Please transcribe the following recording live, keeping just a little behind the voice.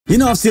You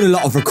know, I've seen a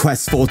lot of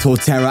requests for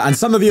Torterra, and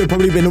some of you have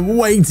probably been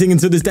waiting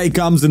until this day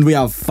comes, and we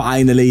are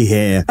finally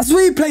here. As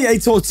we play a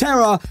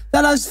Torterra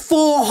that has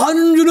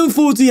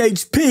 440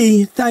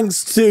 HP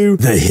thanks to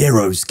the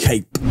Hero's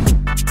Cape.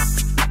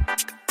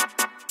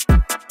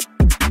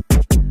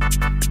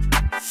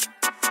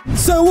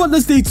 So what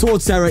does the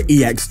Torterra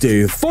EX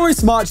do?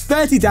 Forest March,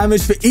 30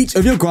 damage for each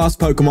of your grass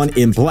Pokemon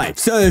in play.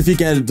 So if you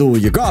get all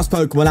your grass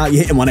Pokemon out,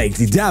 you're hitting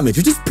 180 damage,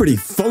 which is pretty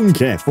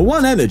funky for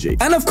 1 energy.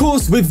 And of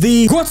course, with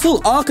the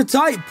Grotle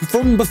archetype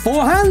from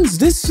beforehand,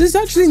 this is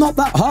actually not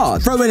that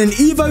hard. Throw in an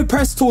Evo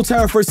Press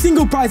Torterra for a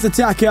single price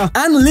attacker,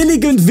 and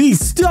Lilligant V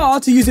Star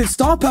to use its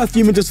Star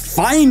Perfume and just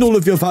find all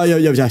of your... I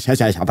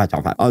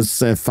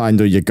was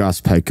find all your grass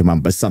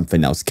Pokemon, but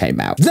something else came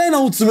out. Then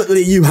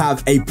ultimately, you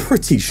have a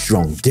pretty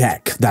strong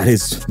deck that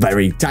is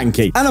very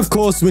tanky. And of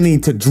course, we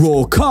need to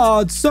draw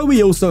cards, so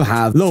we also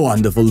have the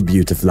wonderful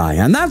Beautifly.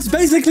 And that's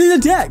basically the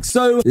deck.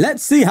 So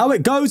let's see how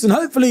it goes, and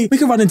hopefully we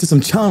can run into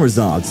some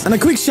Charizards. And a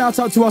quick shout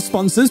out to our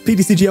sponsors,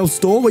 PTCGL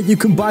Store, where you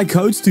can buy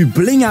codes to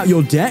bling out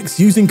your decks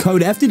using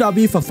code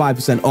FTW for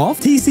 5% off.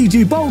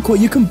 TCG Bulk, where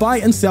you can buy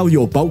and sell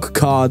your bulk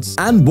cards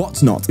and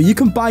whatnot. You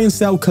can buy and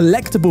sell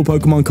collectible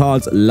Pokemon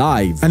cards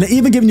live. And they're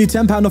even giving you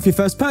 £10 off your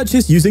first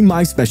purchase using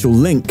my special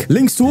link.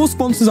 Links to all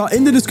sponsors are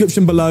in the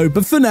description below,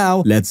 but for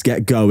now, let's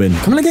get going.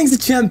 Coming against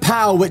the Chen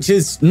Pal, which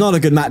is not a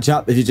good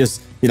matchup if you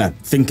just, you know,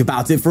 think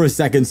about it for a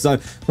second. So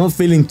not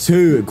feeling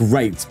too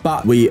great,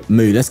 but we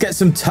move. Let's get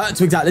some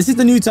Turtwigs out. This is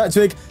the new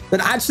Turtwig that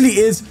actually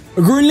is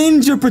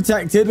Greninja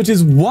protected, which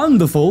is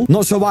wonderful.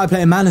 Not sure why I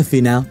play a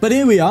Manaphy now, but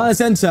here we are.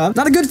 Let's enter.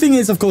 Now, the good thing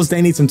is, of course,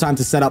 they need some time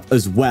to set up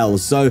as well.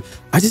 So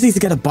I just need to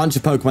get a bunch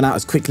of Pokemon out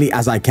as quickly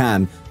as I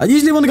can. I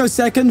usually want to go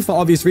second for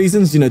obvious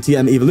reasons, you know,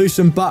 TM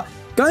evolution, but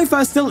going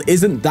first still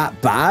isn't that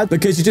bad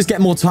because you just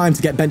get more time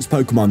to get bench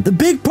Pokemon. The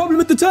big problem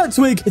with the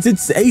Turtwig is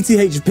it's 80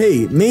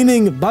 HP,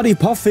 meaning Buddy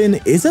Puffin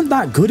isn't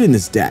that good in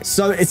this deck.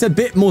 So it's a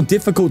bit more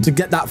difficult to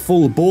get that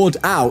full board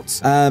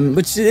out,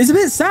 which is a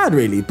bit sad,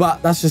 really.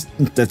 But that's just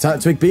the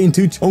Turtwig being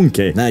too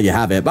chunky. There you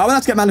have it. But we'll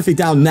have to get Manaphy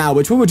down now,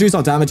 which will reduce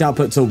our damage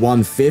output to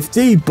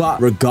 150.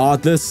 But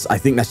regardless, I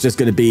think that's just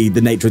going to be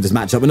the nature of this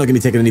matchup. We're not going to be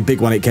taking any big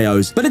 1-hit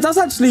KOs. But it does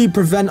actually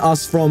prevent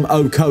us from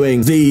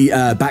OHKOing the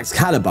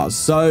Baxcaliburs.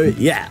 So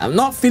yeah, I'm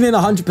not feeling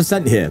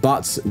 100% here,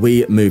 but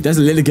we moved. There's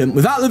a Lilligant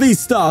without the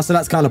V-Star, so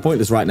that's kind of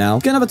pointless right now.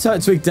 Gonna have a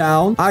Turtwig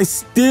down. I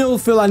still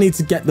feel I need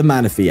to get the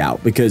Manaphy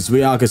out because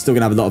we are still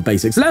gonna have a lot of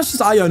basics. So let's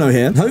just Iono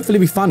here. Hopefully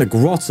we find a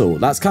Grotle.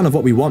 That's kind of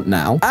what we want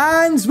now.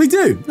 And we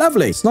do.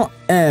 Lovely. It's not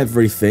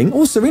everything.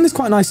 Oh, Tsarena's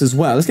quite nice as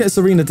well. Let's get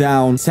Tsareena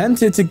down.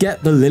 Tempted to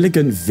get the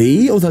Lilligant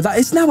V, although that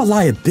is now a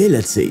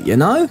liability, you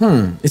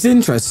know? It's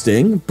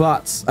interesting,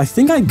 but I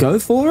think I'd go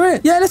for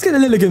it. Yeah, let's get the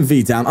Lilligant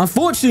V down.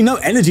 Unfortunately, no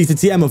energy to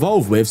TM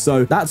evolve with,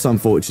 so that's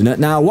unfortunate.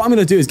 Now, what I'm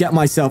going to do is get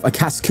myself a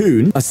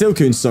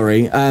Silcoon,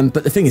 sorry.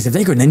 But the thing is, if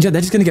they go Ninja,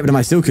 they're just going to get rid of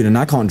my Silcoon, and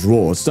I can't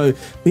draw. So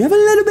we have a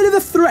little bit of a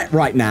threat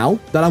right now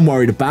that I'm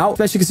worried about,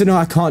 especially considering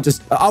I can't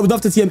just... I would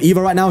love to TM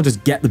Evo right now and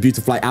just get the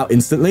Beautifly out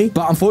instantly,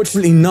 but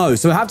unfortunately, no.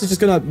 So I have to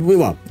just gonna...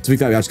 Well, to be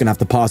fair, I'm just going to have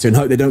to pass here and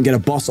hope they don't get a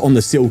boss on the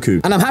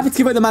Silcoon. And I'm happy to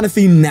give away the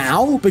Manaphy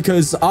now,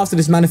 because after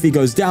this Manaphy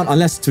goes down,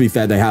 unless, to be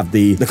fair, they have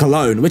the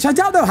Cologne, which I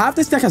doubt they'll have.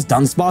 This deck has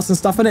Dunsparce and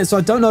stuff in it, so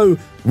I don't know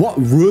what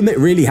room it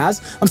really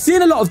has. I'm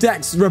seeing a lot of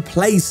decks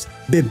replace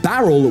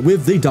Bibarel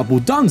with the double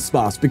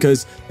Dunsparce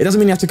because it doesn't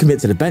mean you have to commit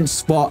to the bench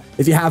spot.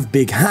 If you have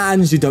big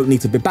hands, you don't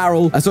need to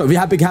Bibarel. Sorry, if you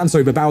have big hands,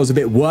 sorry, Bibarel's a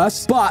bit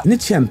worse. But in the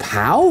Chen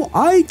Pal,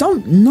 I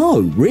don't know,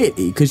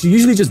 really, because you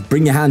usually just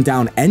bring your hand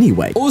down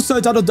anyway.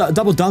 Also, double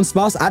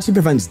Dunsparce actually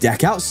prevents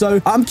deck out,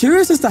 so I'm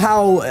curious as to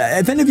how,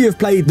 if any of you have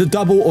played the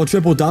double or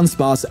triple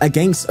Dunsparce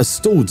against a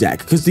stall deck,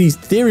 because the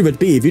theory would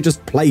be if you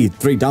just play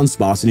 3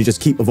 Dunsparce and you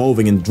just keep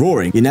evolving and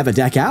drawing, you never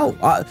deck out.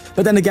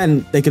 But then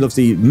again, they could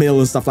obviously mill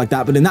and stuff like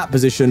that, but in that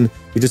position,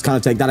 you just kind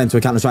of take that into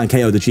account and try and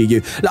KO the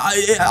Chi-Yu.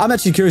 I'm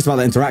actually curious about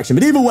that interaction,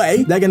 but either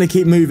way, they're going to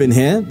keep moving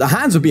here. The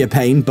hands would be a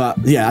pain, but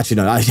yeah, actually,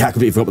 no, I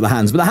completely forgot about the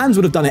hands, but the hands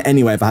would have done it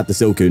anyway if I had the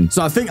Silcoon.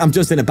 So I think I'm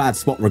just in a bad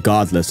spot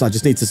regardless. So I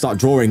just need to start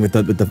drawing with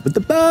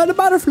the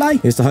butterfly.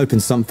 Here's to hoping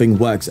something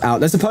works out.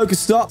 There's a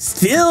Pokestop.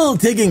 Still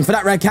digging for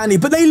that Rare Candy,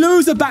 but they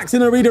lose a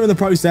Baxinarita in the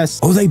process.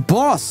 Oh, they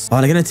boss.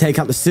 Oh, they're going to take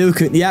out the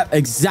Silcoon. Yep,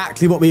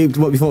 exactly what we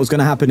thought was going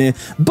to happen here.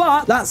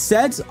 But that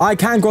said, I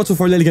can Grotle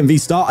for a Lilligant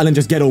V-Star and then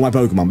just get all my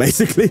Pokemon,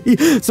 basically.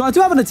 So I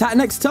do have an attack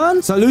next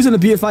turn, so losing the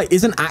Beautifly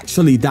isn't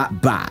actually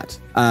that bad.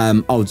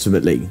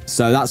 Ultimately,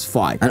 so that's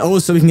fine. And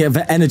also we can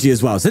get energy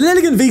as well. So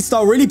Lilligant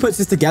V-Star really puts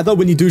this together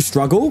when you do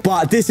struggle,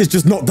 but this is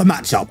just not the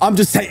matchup. I'm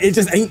just saying, it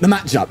just ain't the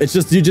matchup. It's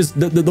just,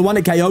 the one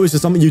at KO is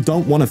just something you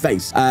don't want to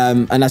face,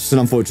 and that's just an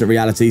unfortunate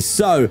reality.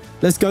 So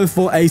let's go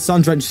for a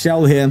Sun-Drenched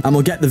Shell here, and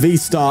we'll get the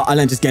V-Star and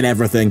then just get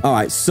everything. All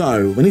right,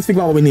 so we need to think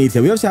about what we need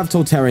here. We obviously have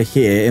Torterra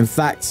here. In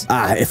fact,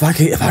 if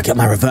I get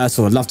my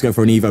reversal, I'd love to go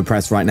for an Evo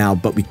Press right now,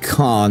 but we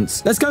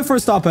can't. Let's go for a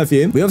Star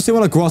Perfume. We obviously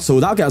want a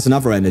Grotle. That'll get us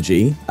another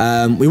energy.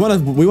 We want to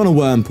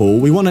Wurmple.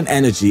 We want an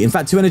energy. In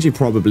fact, 2 energy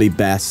probably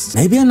best.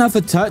 Maybe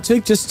another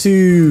Turtwig just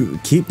to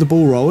keep the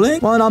ball rolling.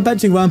 Well, I'm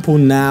benching Wurmple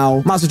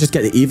now. Might as well just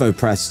get the Evo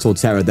Press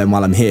Torterra then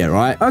while I'm here,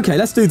 right? Okay,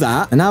 let's do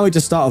that. And now we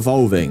just start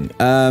evolving.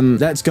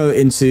 Let's go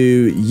into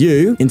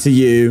you, into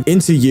you,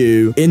 into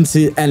you,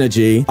 into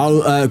energy.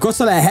 I'll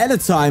Grotle ahead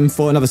of time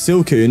for another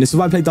Silcoon. This is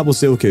why I play double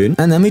Silcoon.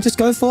 And then we just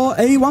go for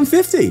a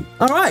 150.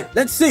 All right,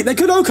 let's see. They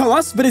could OHKO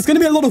us, but it's going to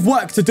be a lot of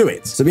work to do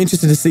it. So be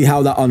interested to see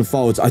how that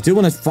unfolds. I do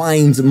want to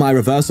find my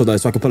reversal though,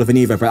 so I can pull off an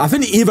Evo Press. I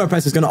think the Evo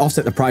Press is going to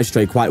offset the price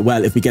trade quite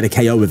well if we get a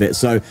KO with it.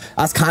 So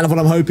that's kind of what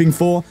I'm hoping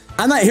for.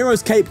 And that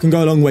Hero's Cape can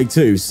go a long way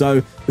too.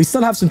 So we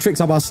still have some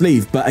tricks up our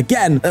sleeve. But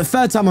again, the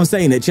third time I'm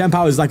saying it, Chen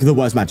Power is like the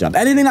worst matchup.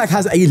 Anything that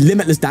has a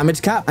limitless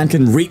damage cap and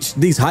can reach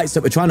these heights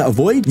that we're trying to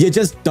avoid, you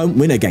just don't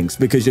win against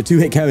because you're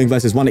 2-hit KOing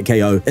versus 1-hit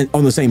KO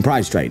on the same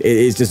price trade.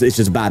 It's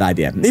just a bad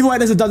idea. Either way,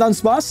 there's a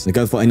Dunsparce. We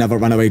go for another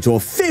runaway draw.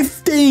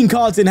 15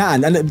 cards in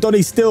hand. And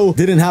Donnie still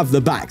didn't have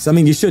the backs. I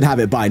mean, you should have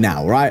it by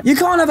now, right? You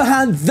can't have a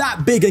hand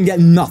that big and get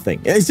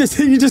nothing. It's just,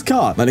 you just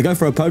can't. But they go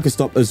for a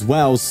Pokestop as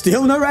well.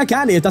 Still no rare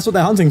candy if that's what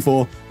they're hunting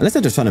for. Unless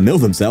they're just trying to mill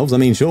themselves. I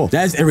mean, sure.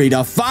 There's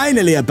Irida.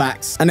 Finally a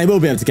backs. And they will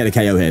be able to get a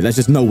KO here. There's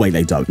just no way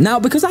they don't. Now,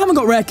 because I haven't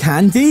got rare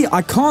candy,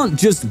 I can't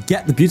just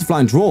get the Beautiful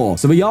and draw.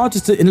 So we are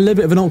just in a little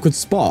bit of an awkward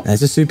spot.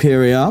 There's a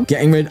Superior.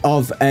 Getting rid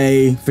of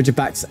a Frigid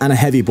Backs and a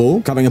Heavy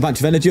Ball. Covering a bunch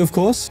of energy, of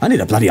course. I need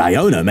a bloody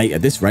Iono, mate,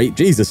 at this rate.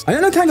 Jesus.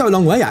 Iono can go a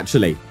long way,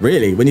 actually.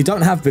 Really. When you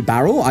don't have the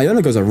barrel,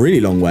 Iono goes a really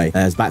long way.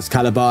 There's Backs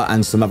Caliber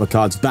and some other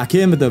cards back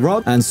in with the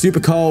Rod. And Super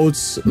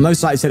Colds.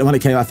 Most likely set at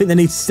 100 KO. I think they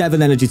need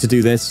 7 energy to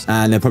do this.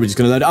 And they're probably just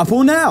going to load it up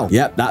all now.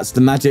 Yep, that's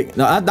the magic.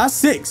 No, that's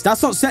 6.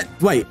 That's not set.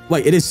 Wait,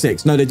 it is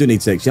 6. No, they do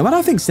need 6. Yeah, why do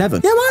I think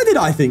 7? Yeah, why did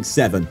I think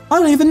 7? I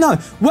don't even know.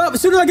 Well,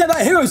 as soon as I get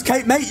that Hero's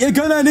Cape, mate, you're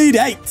going to need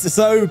 8.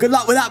 So good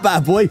luck with that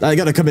bad boy. They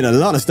got to come in a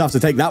lot of stuff to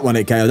take that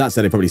 1-hit KO. That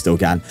said, they probably still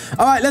can.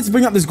 All right, let's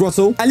bring up this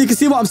Grotle. And you can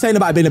see what I'm saying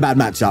about it being a bad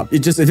matchup. It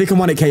just, if it can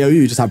 1-hit KO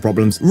you just have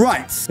problems.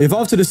 Right.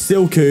 Evolve to the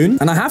Silcoon.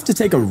 And I have to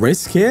take a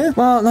risk here.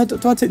 Well, no, do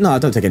I take? No, I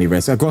don't take any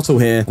risk. A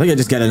Grotle here. I think I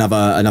just get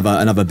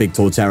another big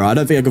Torterra. I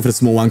don't think I go for the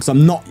small one because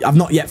I've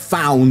not yet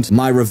found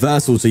my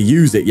reversal to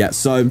use it yet.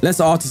 So let's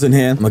Artazon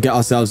here. We'll get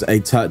ourselves a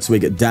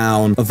Turtwig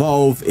down.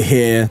 Evolve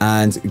here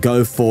and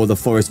go for the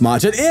Forest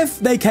March. And if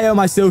they KO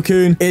my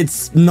Silcoon,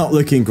 it's not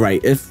looking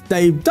great. If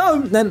they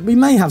don't, then we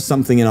may have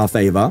something in our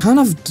favor. Kind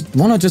of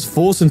want to just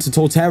force into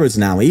Torterras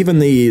now. Even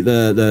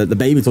the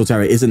baby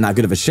Torterra isn't that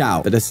good of a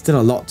shout, but there's still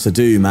a lot to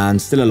do, man.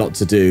 Still a lot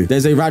to do.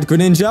 There's a Rad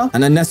Greninja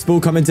and a Nest Ball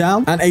coming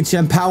down and a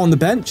Chen Power on the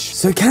bench.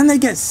 So can they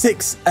get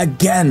 6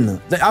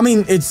 again? I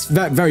mean, it's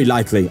very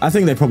likely. I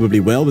think they probably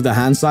will with the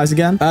hand size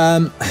again.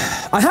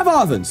 I have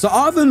Arven. So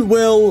Arven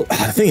will...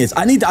 The thing is,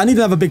 I need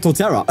another big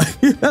Torterra.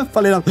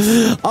 Funny enough.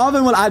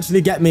 Arven will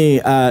actually get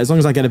me, as long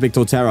as I get a big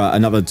Torterra,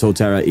 another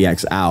Torterra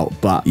EX out.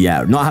 But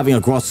yeah, not having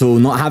a Grotle,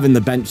 not having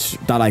the bench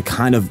that I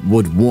kind of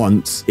would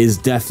want is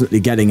definitely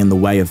getting in the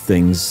way of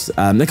things.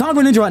 They can't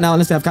go Ninja right now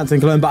unless they have Canceling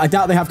Cologne, but I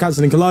doubt they have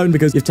Canceling Cologne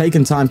because you've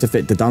taken time to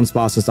fit the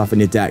Dunsparce and stuff in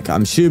your deck.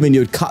 I'm assuming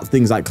you would cut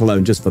things like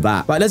Cologne just for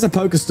that. Right, there's a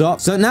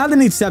Pokestop. So now they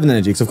need 7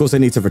 energy because of course they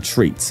need to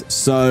retreat.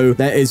 So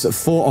there is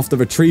 4 off the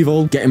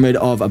retrieval, getting rid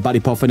of a Buddy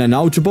Puff and an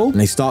Ultra Ball, and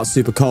they start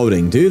super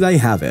colding. Do they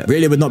have it?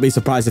 Really would not be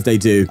surprised if they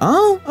do.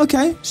 Oh,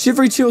 okay.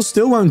 Shivery Chill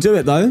still won't do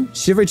it though.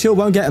 Shivery Chill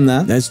won't get them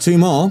there. There's 2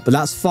 more, but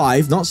that's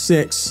 5, not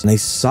 6. And a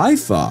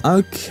Cypher.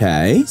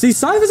 Okay. See,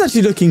 Cypher's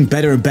actually looking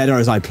better and better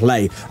as I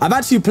play. I'm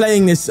actually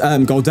playing this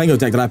Goldengo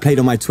deck that I played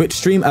on my Twitch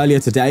stream earlier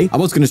today. I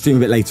was going to stream a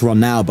bit later on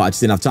now, but I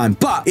just didn't have time.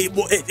 But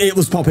it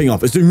was popping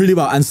off. It's doing really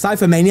well. And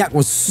Cypher Maniac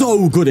was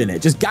so good in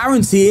it. Just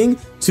guaranteeing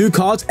 2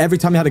 cards every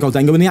time you had a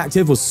Goldengo in the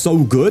active was so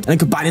good. And then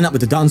combining that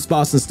with the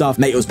Dunsparce and stuff,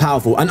 mate, it was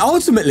powerful. And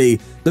ultimately,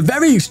 the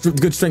very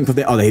good strength of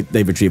it, oh,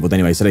 they retrievaled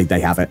anyway, so they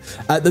have it.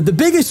 The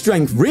biggest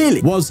strength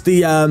really was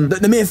the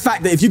mere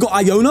fact that if you got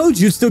Iono'd,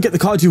 you'd still get the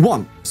card you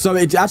want. So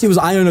it actually was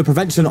Iono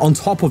prevention on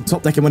top of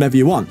top decking whenever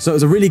you want. So it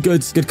was a really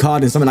good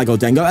card in something like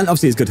Goldengo, and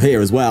obviously it's good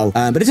here as well.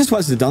 But it just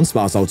works with the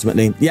Dunsparce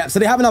ultimately. Yeah, so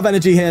they have enough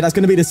energy here. That's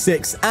going to be the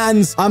 6.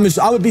 And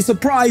I would be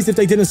surprised if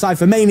they didn't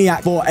Cypher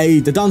Maniac for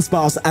the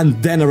Dunsparce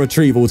and then a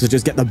retrieval to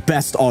just get the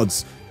best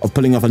odds of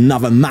pulling off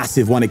another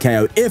massive 1-hit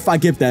KO if I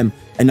give them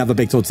another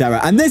big Torterra.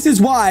 And this is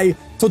why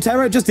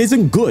Torterra just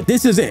isn't good.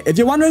 This is it. If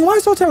you're wondering why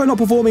is Torterra not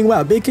performing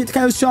well, big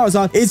KO's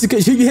Charizard, it's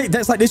because you hit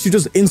decks like this, you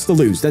just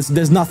insta-lose.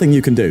 There's nothing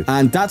you can do.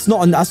 And that's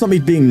not me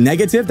being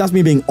negative. That's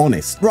me being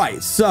honest.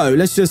 Right, so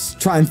let's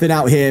just try and thin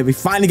out here. We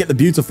finally get the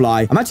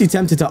Beautifly. I'm actually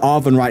tempted to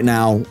Arven right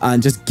now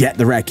and just get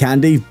the rare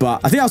candy,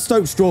 but I think I'll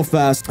Stoke Straw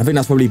first. I think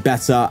that's probably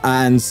better.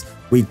 And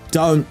we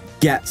don't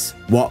get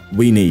what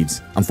we need,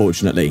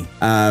 unfortunately.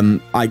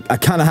 I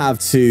kind of have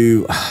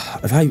to...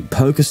 If I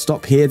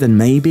Pokestop here, then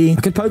maybe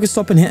I could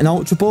Pokestop and hit an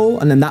Ultra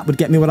Ball, and then that would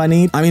get me what I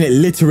need. I mean, it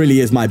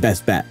literally is my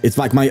best bet. It's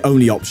like my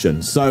only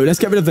option. So let's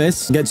get rid of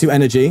this and get 2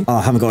 energy. Oh,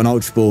 I haven't got an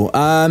Ultra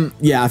Ball.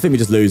 Yeah, I think we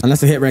just lose.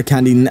 Unless I hit Rare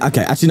Candy.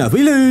 Okay, actually, no. If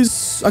we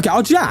lose... Okay,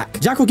 I'll Jacq.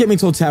 Jacq will get me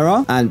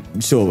Torterra, and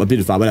sure, a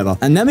Beautifly, whatever.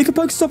 And then we can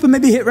Pokestop and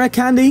maybe hit Rare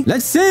Candy.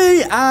 Let's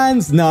see.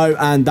 And no,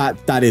 and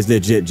that is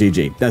legit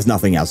GG. There's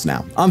nothing else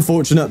now.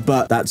 Unfortunate,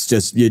 but that's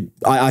just...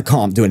 I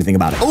can't do anything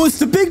about it. Oh, it's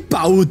the big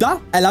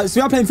boulder. Hello, so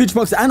we are playing Future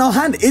Box, and our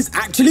hand is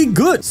actually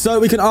good. So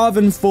we can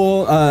Arven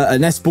for a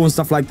Nest Ball and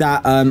stuff like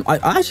that.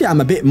 I actually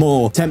am a bit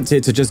more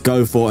tempted to just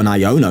go for an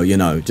Iono, you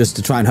know, just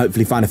to try and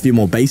hopefully find a few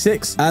more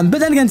basics. But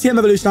then again, TM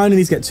Evolution, I only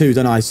need to get 2,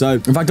 don't I? So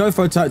if I go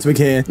for a Turtwig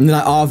here, and then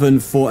I Arven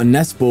for a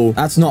Nest Ball,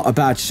 that's not a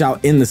bad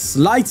shout in the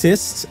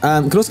slightest.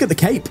 Could also get the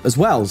cape as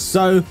well.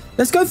 So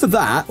let's go for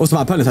that. Also,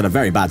 my opponent's had a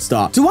very bad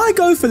start. Do I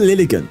go for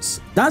Lilligant?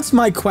 That's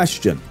my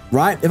question,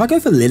 right? If I go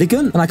for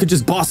Lilligant, and I could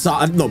just boss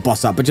up, not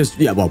boss up, but just,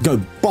 yeah, well, go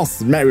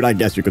boss mode, I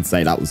guess you could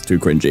say. That was too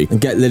cringy. And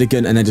get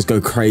Lilligant and then just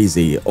go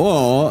crazy.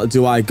 Or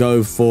do I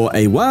go for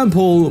a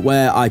Wurmple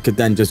where I could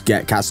then just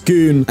get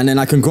Cascoon, and then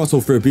I can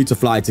Grotle through a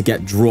Beautifly to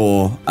get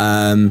Draw.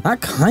 That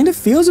kind of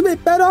feels a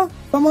bit better,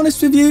 if I'm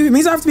honest with you. It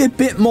means I have to be a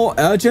bit more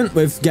urgent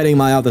with getting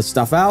my other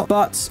stuff out,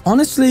 but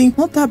honestly,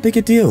 not that big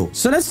a deal.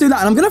 So let's do that,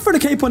 and I'm going to throw the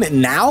cape on it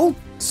now.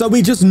 So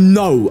we just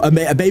know a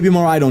baby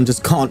Miraidon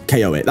just can't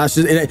KO it. That's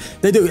just it.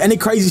 They do any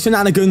crazy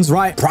shenanigans,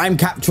 right? Prime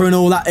capture and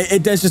all that.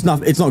 There's just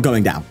nothing. It's not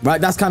going down,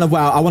 right? That's kind of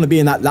where I want to be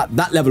in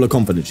that level of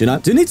confidence, you know?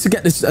 Do need to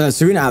get this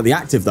Tsareena out of the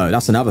active, though.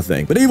 That's another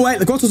thing. But either way,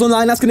 the Grotle's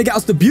online. That's going to get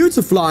us the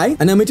Beautifly,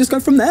 and then we just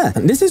go from there.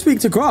 And this is weak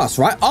to grass,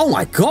 right? Oh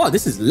my god,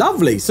 this is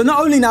lovely. So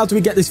not only now do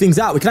we get these things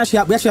out, we actually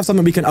have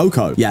something we can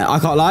Oko. Yeah, I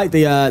can't lie.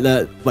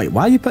 Wait,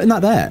 why are you putting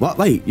that there? What?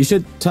 Wait, you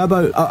should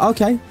turbo. Oh,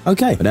 okay.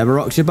 Whatever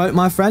rocks your boat,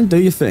 my friend.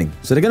 Do your thing.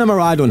 So they're going to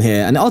Miraidon on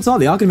here, and odds are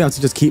they are going to be able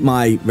to just keep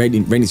my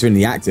Radiant Tsareena in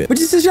the active, which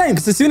is a shame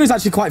because the Tsareena is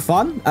actually quite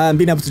fun.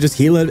 Being able to just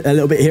heal a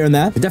little bit here and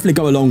there would definitely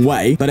go a long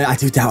way, but I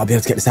do doubt I'll be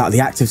able to get this out of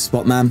the active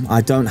spot, man.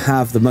 I don't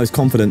have the most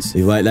confidence.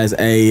 Right, there's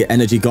a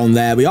energy gone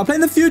there. We are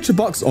playing the Future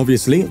Box,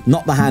 obviously,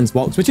 not the Hands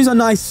Box, which is a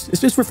nice, it's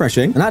just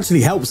refreshing and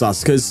actually helps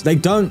us because they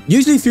don't,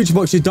 usually Future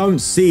Box, you don't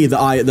see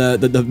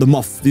the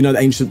moth, you know, the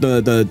ancient,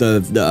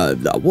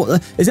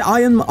 what is it,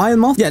 Iron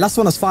Moth? Yeah, that's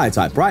the one that's fire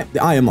type, right?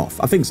 The Iron Moth,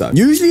 I think so.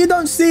 Usually you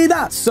don't see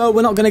that, so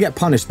we're not going to get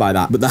punished by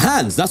that. But the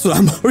hands, that's what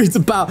I'm worried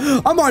about.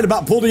 I'm worried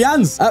about pull the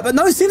hands. But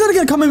no, it seems like they're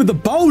going to come in with the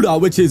boulder,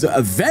 which is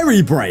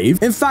very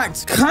brave. In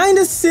fact, kind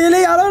of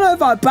silly. I don't know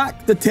if I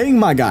back the ting,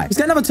 my guy. He's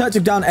going to have a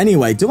Turtwig down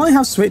anyway. Do I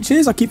have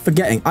switches? I keep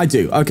forgetting. I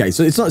do. Okay,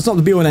 so it's not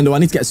the be all and end all. I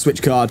need to get a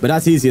switch card, but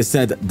that's easier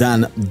said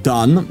than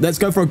done. Let's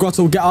go for a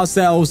Grotle, get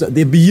ourselves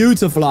the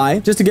Beautifly,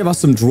 just to give us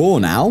some draw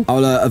now.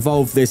 I'll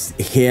evolve this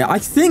here. I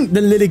think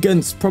the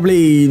Lilligant's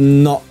probably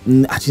not...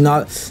 Actually,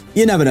 no.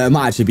 You never know. It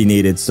might actually be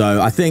needed.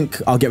 So I think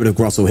I'll get rid of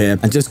Grotle here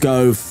and just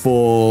go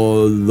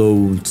for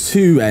the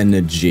 2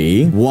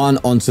 energy, 1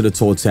 onto the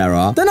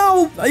Torterra. Then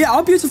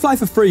I'll Beautifly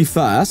for free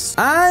first.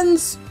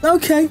 And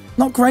okay,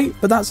 not great,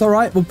 but that's all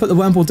right. We'll put the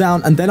Wurmple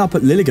down and then I'll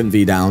put Lilligant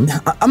V down.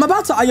 I'm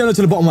about to Iono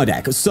to the bottom of my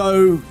deck,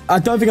 so I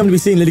don't think I'm going to be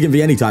seeing Lilligant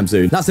V anytime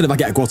soon. That's it. If I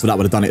get a Grotle, that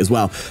would have done it as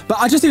well. But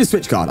I just need a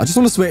switch card. I just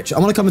want to switch. I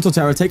want to come into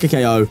Torterra, take a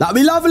KO. That'd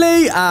be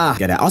lovely.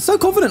 Get it. I was so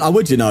confident I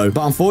would, you know,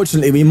 but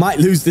unfortunately we might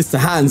lose this to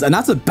hands, and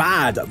that's a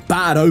bad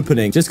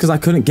opening just because I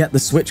couldn't get the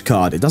switch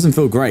card. It doesn't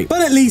feel great,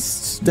 but at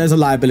least there's a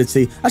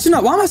liability. Actually,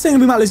 no, why am I saying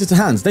we might lose it to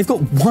hands? They've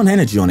got 1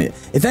 energy on it.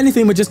 If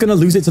anything, we're just going to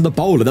lose it to the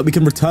bowler that we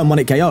can return when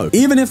it KO.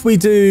 Even if we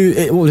do,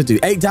 what would it do?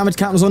 8 damage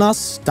counters on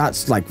us?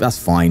 That's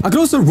fine. I could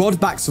also rod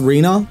back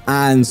Tsareena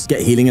and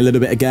get healing a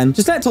little bit again.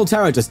 Just let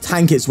Torterra just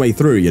tank its way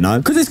through, you know?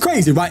 Because it's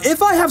crazy, right?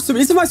 If I have some,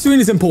 this is why Tsareena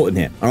is important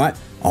here, all right?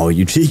 Oh,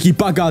 you cheeky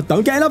bugger.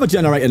 Don't get another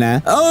generator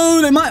there.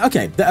 Oh, they might.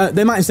 Okay.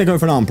 They might instead go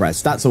for an arm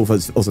press. That's also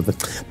for...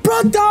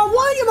 Brother,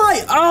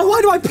 why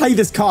do I play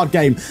this card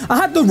game? I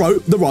had the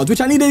rods,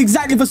 which I needed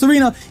exactly for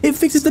Tsareena. It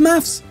fixes the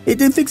maths. It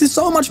fixes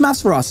so much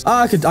maths for us.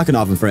 I can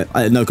Arven for it.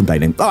 No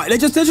complaining. All right.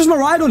 There's just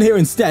Miraidon here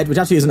instead, which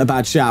actually isn't a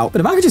bad shout.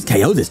 But if I could just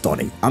KO this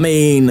Donny, I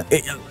mean,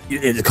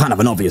 it's kind of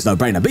an obvious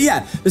no-brainer. But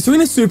yeah, the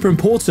Tsareena is super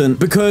important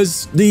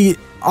because the...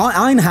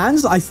 Iron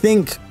Hands, I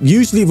think,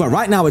 usually, well,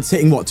 right now it's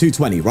hitting, what,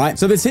 220, right?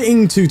 So if it's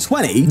hitting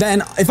 220,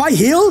 then if I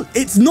heal,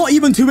 it's not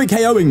even 2 hit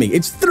KOing me.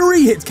 It's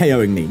 3 hits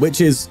KOing me, which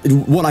is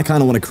what I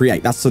kind of want to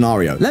create, that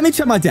scenario. Let me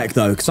check my deck,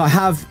 though, because I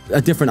have a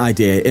different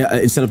idea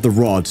instead of the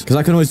rod, because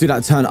I can always do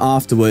that turn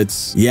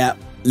afterwards. Yeah.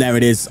 There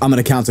it is. I'm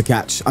going to counter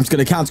catch. I'm just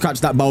going to counter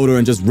catch that boulder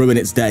and just ruin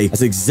its day.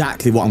 That's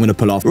exactly what I'm going to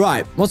pull off.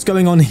 Right. What's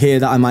going on here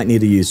that I might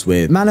need a use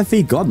with?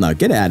 Manaphy? God, no.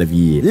 Get it out of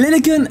here.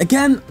 Lilligant,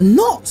 again,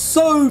 not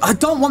so... I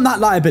don't want that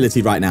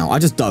liability right now. I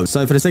just don't.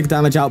 So for the sake of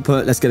damage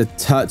output, let's get a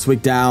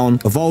Turtwig down,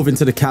 evolve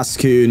into the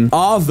Cascoon,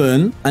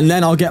 Arven, and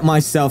then I'll get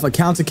myself a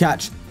counter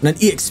catch and an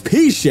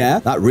EXP share.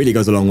 That really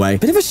goes a long way.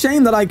 Bit of a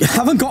shame that I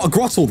haven't got a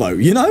Grotle though,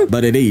 you know?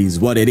 But it is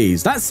what it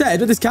is. That said,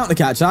 with this counter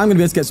catcher, I'm going to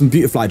be able to get some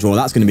Beautifly draw.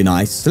 That's going to be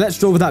nice. So let's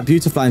draw with that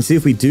Beautifly and see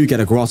if we do get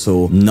a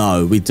Grotle.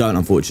 No, we don't,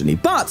 unfortunately.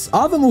 But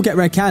Arven will get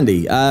Rare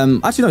Candy.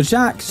 Actually, no,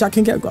 Jacq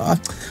can get...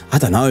 I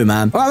don't know,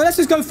 man. All right, well, let's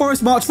just go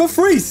Forest March for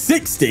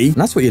 360. And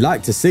that's what you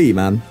like to see,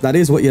 man. That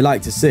is what you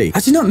like to see.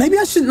 Actually, no, maybe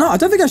I shouldn't. No, I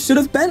don't think I should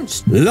have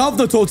benched. Love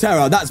the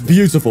Torterra. That's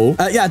beautiful.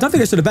 Yeah, I don't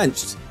think I should have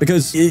benched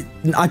because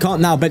I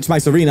can't now bench my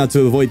Tsareena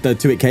to avoid the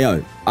 2-hit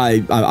KO.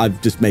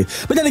 I've just made.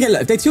 But then again,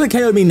 look, if they 2-hit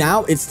KO me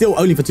now, it's still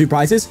only for 2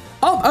 prices.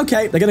 Oh,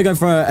 okay. They're going to go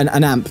for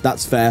an amp.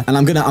 That's fair. And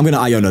I'm going to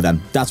Iono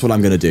them. That's what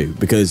I'm going to do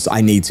because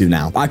I need to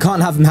now. I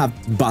can't have them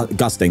have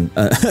gusting.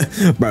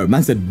 Bro,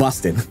 man said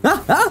busting.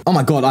 Oh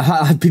my God. I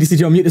had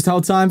ptcg on mute this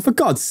whole time. For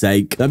God's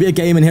sake. There'll be a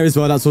game in here as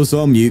well that's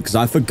also on mute because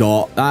I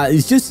forgot.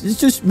 It's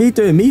just me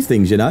doing me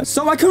things, you know?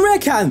 So I can Rare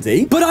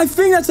Candy, but I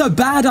think that's a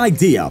bad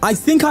idea. I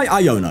think I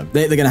Iono.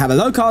 They're going to have a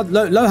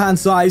low hand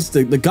size.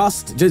 The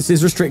gust just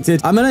is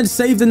restricted. I'm going to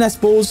save the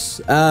Nest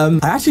Balls. I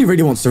actually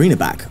really want Tsareena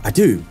back. I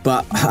do,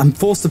 but I'm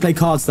forced to play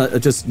cards that are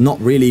just not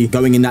really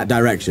going in that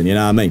direction. You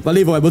know what I mean? But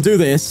either way, we'll do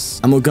this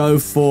and we'll go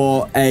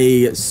for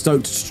a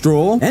Stoked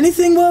Straw.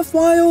 Anything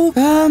worthwhile?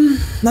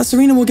 That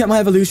Tsareena will get my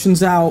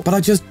evolutions out, but I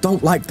just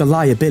don't like the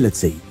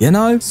liability, you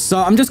know? So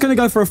I'm just going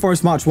to go for a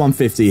Forest March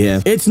 150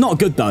 here. It's not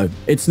good though.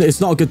 It's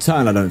not a good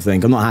turn, I don't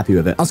think. I'm not happy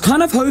with it. I was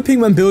kind of hoping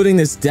when building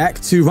this deck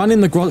to run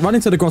into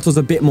the Grotles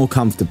a bit more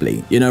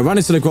comfortably. You know, run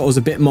into the Grotles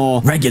a bit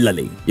more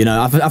regularly. You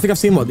know, I think I've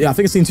seen I think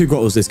I've seen 2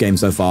 Grotles this game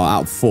so far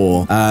out of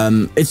 4.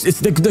 It's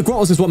the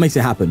Grotles is what makes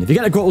it happen. If you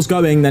get the Grotles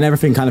going, then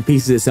everything kind of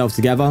pieces itself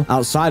together.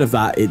 Outside of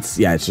that, it's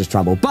just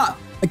trouble. But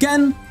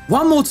again,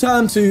 one more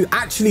turn to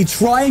actually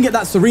try and get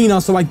that Tsareena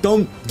so I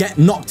don't get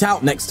knocked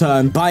out next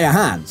turn by a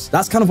hand.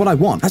 That's kind of what I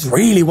want. That's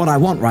really what I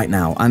want right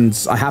now. And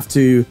I have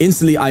to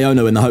instantly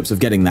Iono in the hopes of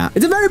getting that.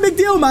 It's a very big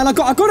deal, man. I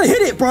got to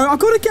hit it, bro. I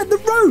got to get the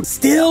rope.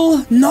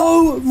 Still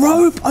no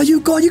rope. You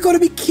got to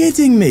be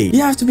kidding me.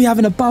 You have to be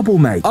having a bubble,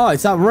 mate. Oh,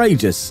 it's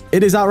outrageous.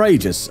 It is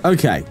outrageous.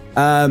 Okay.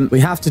 We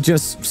have to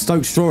just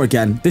Stoke Straw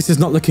again. This is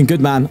not looking good,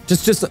 man.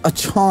 Just a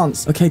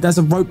chance. Okay, there's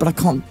a rope, but I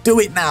can't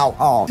do it now.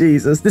 Oh,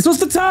 Jesus. This was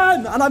the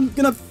turn, and I'm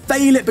going to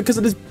fail it because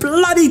of this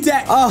bloody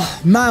deck.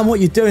 Oh, man, what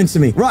are you doing to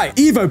me? Right,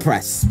 Evo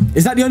Press.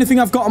 Is that the only thing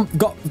I've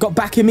got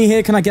back in me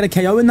here? Can I get a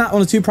KO in that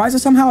on a 2 pricer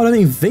somehow? I don't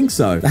even think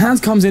so. The hands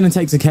comes in and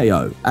takes a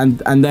KO. And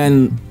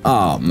then,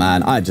 oh,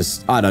 man, I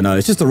don't know.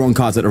 It's just the wrong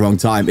cards at the wrong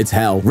time. It's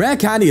hell. Rare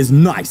Candy is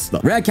nice,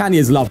 though. Rare Candy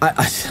is love.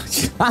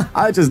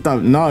 I just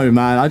don't know,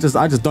 man. I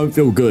just don't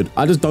feel good.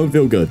 I just don't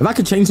feel good. If I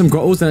could change some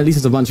Grotles, then at least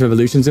there's a bunch of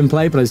evolutions in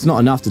play, but it's not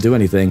enough to do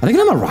anything. Are they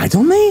going to have a ride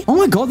on me? Oh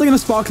my God, they're going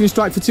to Sparkling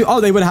Strike for 2.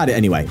 Oh, they would have had it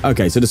anyway.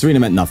 Okay, so the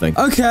Tsareena meant nothing.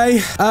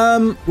 Okay,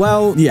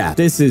 well, yeah,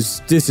 this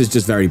is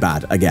just very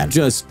bad. Again,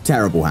 just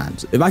terrible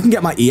hand. If I can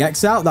get my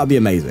EX out, that'd be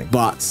amazing.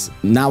 But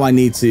now I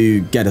need to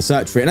get a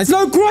search for it. And it's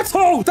no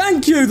Grotle!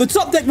 Thank you! The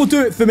top deck will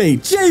do it for me.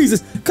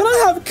 Jesus, can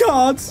I have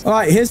cards? All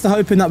right, here's the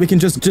hoping that we can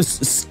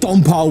just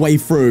stomp our way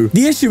through.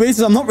 The issue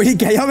is I'm not really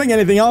KOing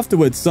anything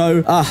afterwards,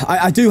 so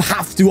I do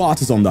have to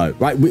Artazon though,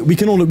 right? We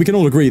can all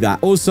agree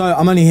that. Also,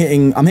 I'm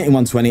hitting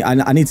 120.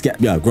 I need to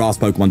get grass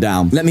Pokemon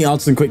down. Let me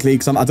Artazon quickly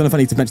because I don't know if I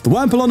need to bench the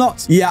Wurmple or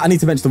not. Yeah, I need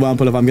to bench the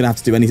Wurmple if I'm gonna have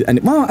to do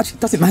anything. Well, actually,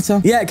 does it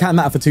matter? Yeah, it can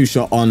matter for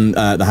 2-shot on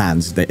the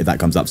hands if that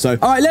comes up. So,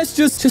 all right, let's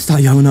just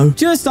Iono.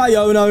 Just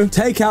Iono.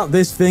 Take out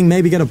this thing.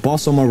 Maybe get a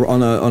boss on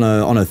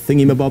a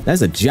thingy-mabob.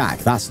 There's a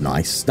Jacq. That's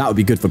nice. That would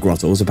be good for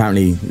Grotles.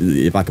 Apparently,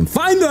 if I can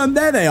find them,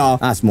 there they are.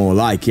 That's more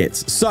like it.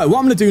 So, what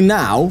I'm gonna do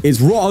now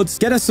is Rod,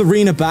 get a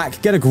Tsareena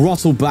back, get a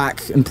Grotle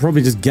back, and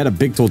probably just get a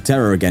big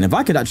Torterra again. If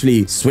I could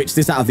actually switch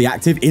this out of the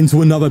active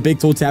into another big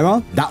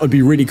Torterra, that would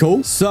be really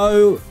cool.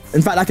 So,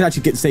 in fact, that could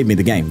actually save me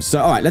the game.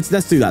 So, all right, let's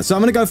do that. So,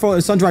 I'm going to go for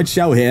a Sun-Dried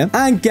Shell here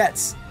and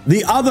get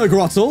the other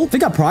Grotle. I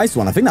think I priced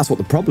one. I think that's what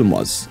the problem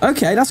was.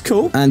 Okay, that's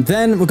cool. And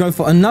then we'll go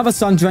for another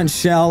Sun-Drenched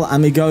Shell,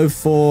 and we go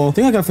for, I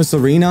think I go for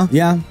Tsareena.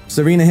 Yeah,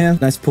 Tsareena here.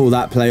 Let's pull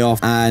that play off,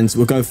 and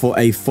we'll go for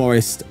a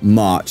Forest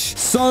March.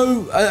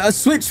 So, a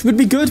switch would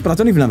be good, but I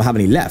don't even have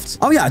any left.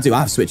 Oh, yeah, I do. I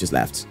have switches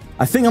left.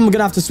 I think I'm going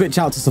to have to switch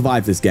out to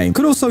survive this game.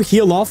 Could also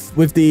heal off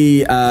with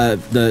the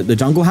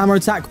Jungle Hammer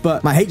attack,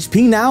 but my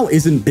HP now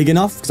isn't big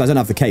enough because I don't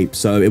have the cape,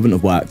 so it wouldn't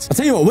have worked. I'll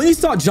tell you what, when you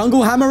start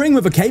Jungle Hammering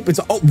with a cape, it's...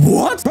 Oh,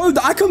 what? Bro,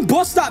 I can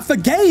boss that for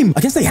game.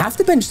 I guess they have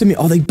to bench to me.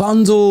 Oh, they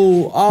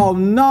bundle. Oh,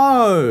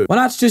 no. Well,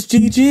 that's just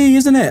GG,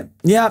 isn't it?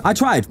 Yeah, I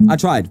tried.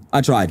 But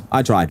I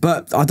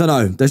don't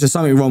know. There's just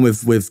something wrong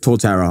with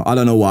Torterra. I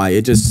don't know why.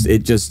 It's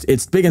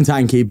big and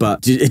tanky,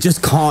 but it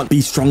just can't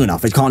be strong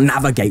enough. It can't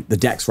navigate the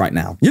decks right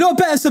now. You know what?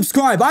 Better subscribe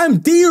subscribe. I am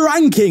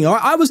D-ranking. All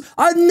right,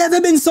 I've never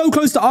been so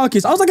close to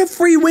Arceus. I was like a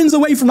 3 wins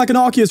away from like an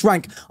Arceus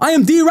rank. I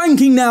am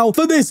D-ranking now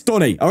for this,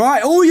 Donny. All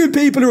right, all you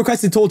people who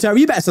requested Torterra,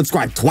 you better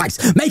subscribe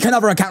twice. Make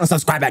another account and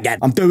subscribe again.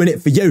 I'm doing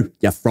it for you,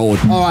 you fraud.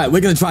 All right, we're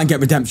going to try and get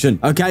redemption,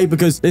 okay?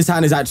 Because this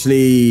hand is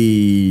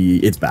actually...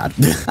 it's bad.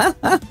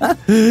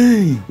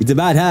 It's a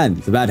bad hand.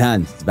 It's a bad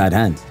hand. It's a bad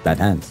hand. It's a bad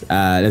hand.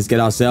 Let's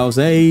get ourselves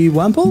a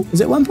Wurmple.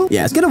 Is it Wurmple?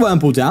 Yeah, let's get a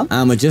Wurmple down.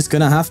 And we're just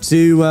going to have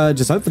to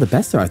just hope for the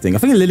best there, I think. I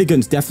think a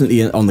Lilligant's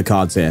definitely on the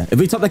cards here. If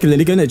we top deck a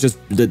Lilligant, it just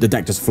the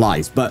deck just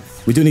flies. But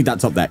we do need that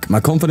top deck. My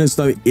confidence,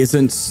 though,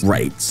 isn't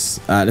great.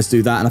 Let's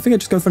do that. And I think I'll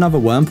just go for another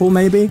Wurmple,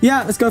 maybe.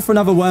 Yeah, let's go for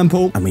another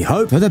Wurmple. And we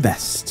hope for the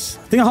best.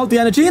 I think I hold the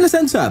energy in the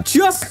center.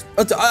 Just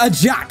a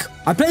Jacq.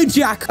 I played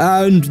Jacq,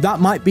 and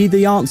that might be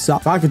the answer.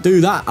 If I could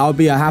do that, I would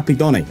be a happy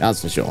Donny.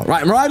 That's for sure.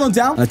 Right, I'm right on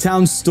down. A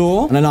Town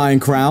Store and an Iron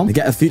Crown to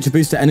get a future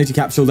booster energy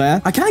capsule there.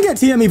 I can get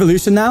TM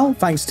Evolution now,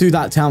 thanks to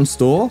that Town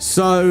Store.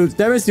 So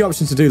there is the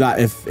option to do that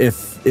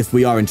if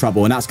we are in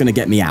trouble, and that's going to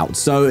get me out.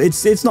 So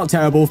it's not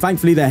terrible.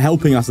 Thankfully, they're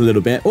helping us a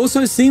little bit.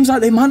 Also, it seems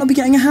like they might not be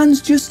getting a hands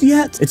just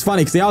yet. It's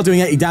funny because they are doing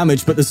 80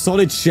 damage, but the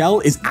solid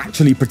shell is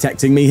actually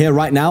protecting me here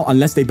right now,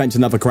 unless they bench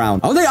another crown.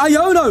 Oh, they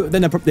Iono.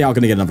 Then they are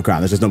going to get another crown.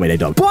 There's just no way they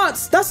don't.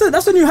 But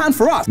that's a new hand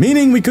for us,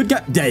 meaning we could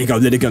get... there you go,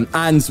 Lilligant.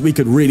 And we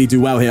could really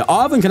do well here.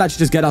 Arven can actually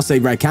just get us a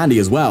Rare Candy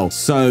as well.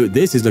 So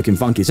this is looking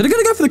funky. So they're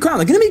going to go for the crown.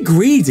 They're going to be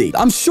greedy.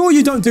 I'm sure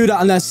you don't do that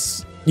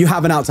unless... you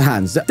have an out to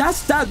hands.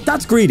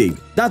 That's greedy.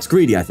 That's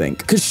greedy, I think.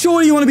 Because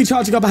surely you want to be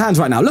charging up a hands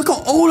right now. Look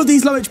at all of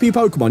these low HP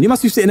Pokemon. You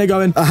must be sitting there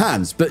going, a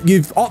hands. But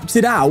you've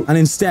opted out and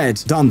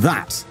instead done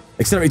that.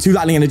 Accelerate 2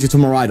 lightning energy to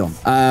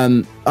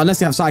Miraidon. Unless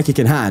they have psychic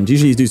in hand.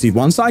 Usually you do see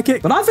 1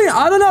 psychic. But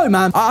I don't know,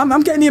 man.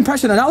 I'm getting the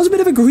impression that was a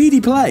bit of a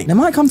greedy play. They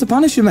might come to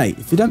punish you, mate,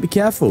 if you don't be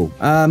careful.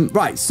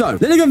 Right, so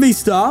Lilligant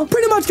VSTAR,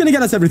 pretty much going to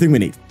get us everything we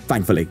need,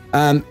 thankfully.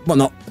 Well,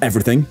 not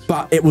everything,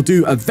 but it will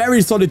do a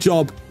very solid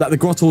job that the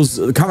Grotles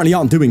currently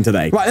aren't doing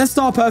today. Right, let's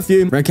start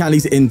Perfume. Rare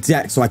Candy's in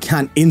deck, so I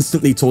can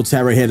instantly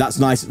Torterra here. That's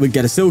nice. We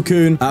get a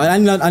Silcoon.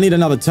 I need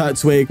another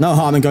Turtwig. No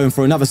harm in going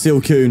for another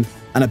Silcoon.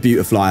 And a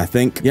Beautifly, I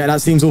think. Yeah,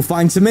 that seems all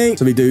fine to me.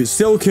 So we do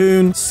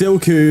Silcoon,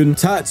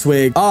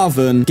 Turtwig,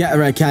 Arven, get a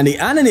Rare Candy,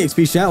 and an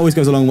EXP share. Always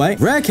goes a long way.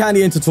 Rare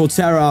Candy into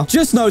Torterra.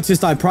 Just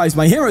noticed I priced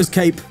my Hero's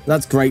Cape.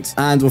 That's great.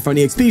 And we'll throw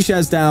the EXP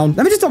shares down.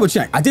 Let me just double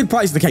check. I did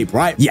price the cape,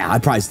 right? Yeah, I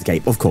priced the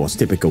cape. Of course,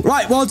 typical.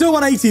 Right, well, I'll do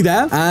 180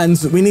 there.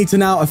 And we need to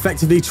now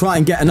effectively try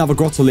and get another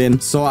Grotle in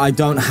so I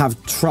don't have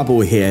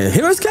trouble here.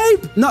 Hero's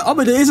Cape? No, oh,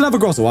 but it is another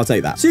Grotle. I'll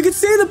take that. So you can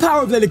see the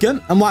power of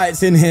Lilligant and why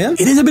it's in here.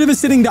 It is a bit of a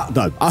sitting duck,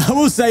 though. I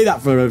will say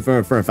that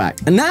for a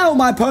fact. And now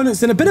my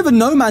opponent's in a bit of a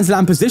no man's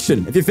land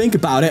position. If you think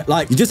about it,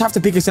 like you just have to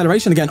pick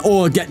acceleration again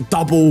or get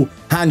double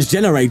hands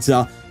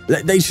generator.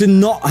 They should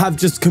not have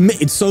just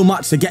committed so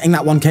much to getting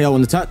that 1 KO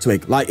on the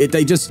Turtwig. Like,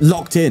 they just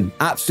locked in.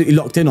 Absolutely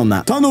locked in on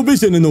that. Tunnel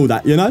vision and all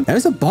that, you know?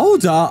 There's a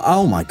boulder.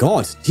 Oh, my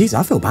God. Jeez,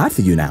 I feel bad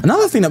for you now.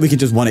 Another thing that we could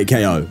just 1-hit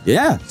KO.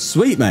 Yeah,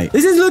 sweet, mate.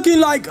 This is looking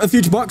like a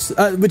future box,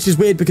 which is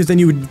weird because then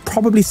you would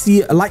probably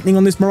see a lightning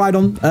on this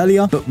Miraidon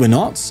earlier, but we're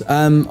not.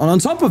 And on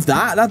top of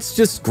that, that's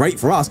just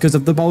great for us because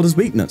of the boulder's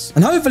weakness.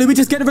 And hopefully we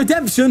just get a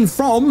redemption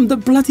from the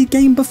bloody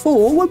game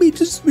before where we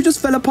just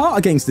fell apart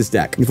against this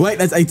deck. Wait,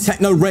 there's a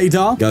Techno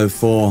Radar. Go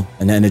for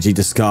an energy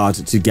discard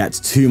to get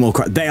 2 more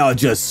crowns. They are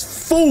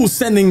just full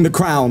sending the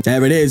crown.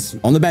 There it is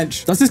on the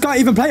bench. Does this guy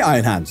even play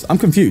Iron Hands? I'm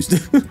confused.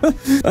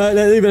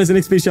 Even as an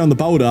XP share on the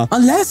boulder.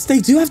 Unless they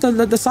do have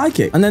the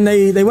psychic. And then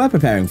they were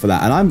preparing for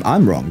that. And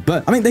I'm wrong.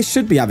 But I mean, they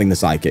should be having the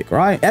psychic,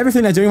 right?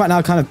 Everything they're doing right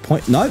now kind of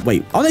point... no,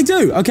 wait. Oh, they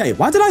do. Okay.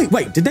 Why did I...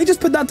 wait, did they just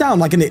put that down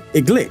like it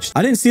glitched?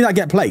 I didn't see that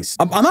get placed.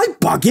 Am I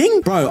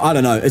bugging? Bro, I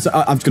don't know.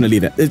 I'm just going to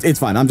leave it. It's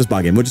fine. I'm just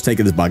bugging. We'll just take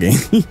it as bugging.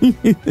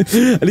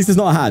 At least it's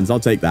not hands. I'll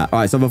take that. All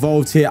right. So I've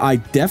evolved here. I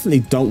definitely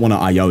don't want to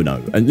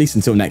Iono, at least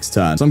until next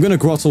turn. So I'm going to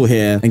Grotle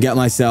here and get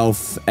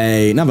myself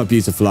another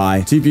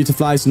Beautifly. 2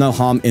 Beautiflies, no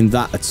harm in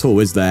that at all,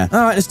 is there? All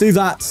right, let's do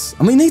that.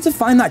 And we need to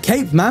find that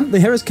cape, man. The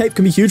Hero's Cape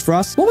can be huge for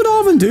us. What would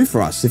Arven do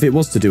for us if it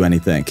was to do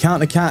anything?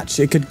 Counter catch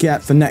it could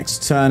get for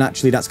next turn.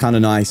 Actually, that's kind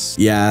of nice.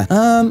 Yeah.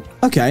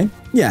 Okay.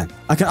 Yeah,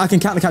 I can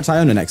counter catch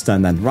Iono next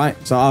turn then, right?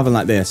 So Arven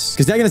like this,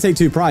 because they're going to take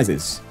 2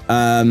 prizes.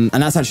 And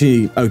that's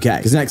actually okay,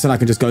 because next time I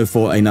can just go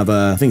for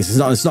another... I think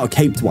it's not a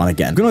caped one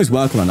again. We can always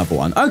work on another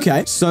one.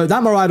 Okay, so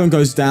that Miraidon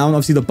goes down.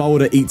 Obviously, the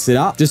boulder eats it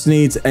up. Just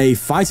needs a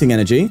fighting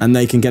energy, and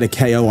they can get a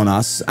KO on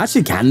us.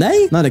 Actually, can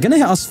they? No, they're going to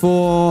hit us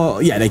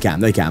for... yeah, they can.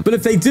 But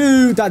if they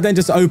do, that then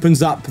just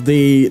opens up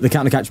the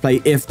counter catch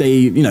play. If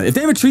they, if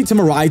they retreat to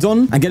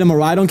Miraidon and get a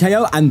Miraidon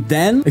KO and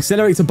then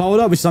accelerate to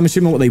boulder, which is I'm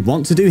assuming what they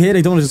want to do here.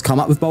 They don't want to just come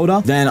up with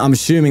boulder. Then I'm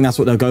assuming that's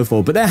what they'll go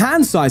for. But their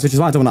hand size, which is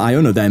why I don't want to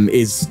Iono them,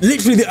 is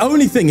literally the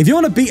only thing. If you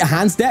want to beat a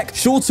hands deck,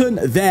 shorten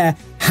their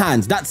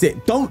hands. That's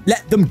it. Don't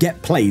let them get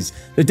plays.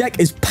 The deck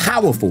is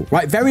powerful,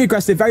 right? Very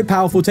aggressive, very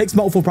powerful, takes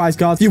multiple prize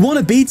cards. If you want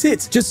to beat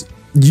it, just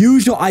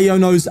use your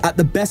Ionos at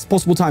the best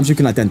possible times you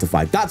can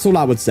identify. That's all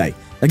I would say.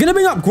 They're going to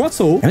bring up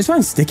Grotle. Can I try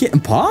and stick it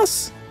and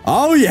pass?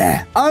 Oh,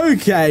 yeah.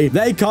 Okay.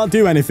 They can't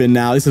do anything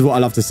now. This is what I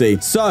love to see.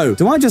 So,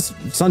 do I just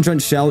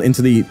Sun-Drenched Shell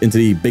into the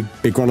big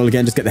Grotle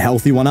again? Just get the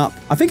healthy one up?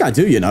 I think I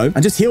do, you know.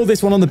 And just heal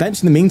this one on the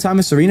bench in the meantime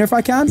with Tsareena if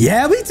I can.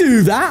 Yeah, we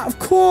do that. Of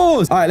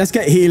course. All right, let's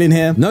get healing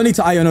here. No need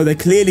to Iono. They're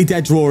clearly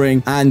dead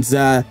drawing. And,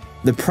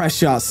 the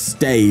pressure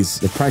stays.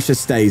 The pressure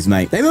stays,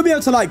 mate. They will be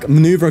able to, like,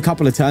 maneuver a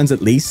couple of turns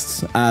at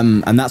least.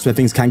 And that's where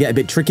things can get a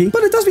bit tricky.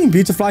 But it does mean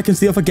Beautifly can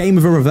steal off a game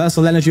with a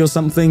reversal energy or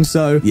something.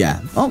 So, yeah.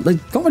 Oh, they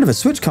got rid of a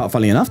switch card,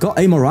 funnily enough. Got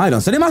a Miraidon.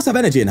 So they must have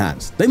energy in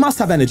hand. They must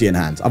have energy in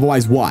hand.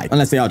 Otherwise, why?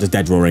 Unless they are just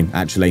dead drawing,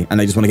 actually. And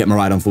they just want to get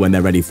Miraidon for when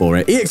they're ready for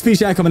it. EXP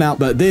share coming out.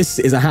 But this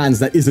is a hands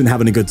that isn't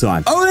having a good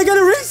time. Oh, they're going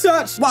to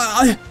research.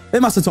 Well, they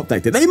must have top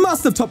decked it. They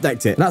must have top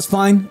decked it. That's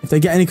fine. If they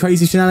get any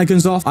crazy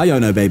shenanigans off,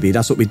 Iono, baby.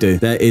 That's what we do.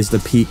 There is the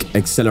peak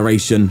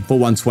acceleration for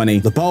 120.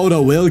 The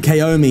boulder will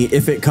KO me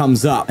if it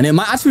comes up. And it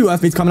might actually be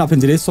worth me coming up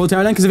into this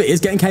Torterra then, because if it is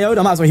getting KO'd,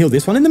 I might as well heal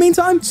this one in the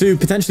meantime to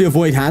potentially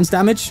avoid hands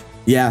damage.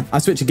 Yeah, I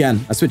switch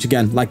again. I switch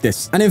again like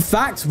this. And in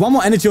fact, one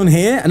more energy on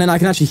here, and then I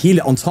can actually heal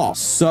it on top.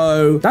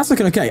 So that's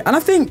looking okay. And I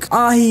think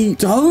I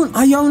don't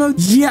Iono.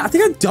 Yeah, I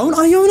think I don't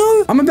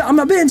Iono. I'm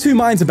a bit in two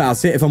minds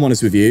about it, if I'm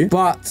honest with you.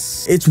 But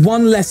it's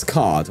one less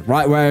card,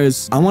 right?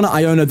 Whereas I want to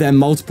Iono them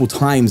multiple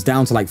times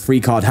down to like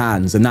 3 card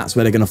hands, and that's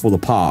where they're going to fall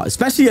apart.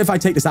 Especially if I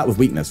take this out with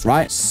weakness,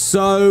 right?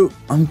 So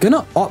I'm going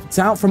to opt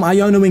out from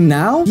Ionoing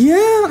now.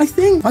 Yeah, I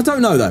think. I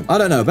don't know, though. I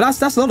don't know. But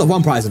that's a lot of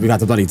one prize that we've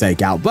had to bloody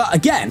take out. But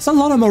again, it's a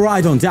lot of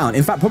Miraidon down.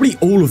 In fact, probably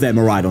all of their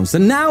Miraidons. So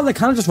now they're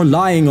kind of just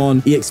relying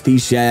on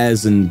EXP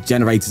shares and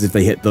generators if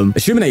they hit them.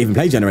 Assuming they even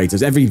play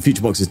generators. Every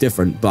future box is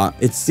different, but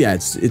it's I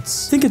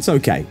think it's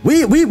okay.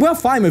 We're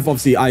fine with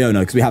obviously Iono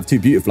because we have 2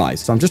 Beautiflies.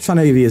 So I'm just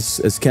trying to be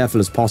as careful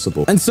as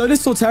possible. And so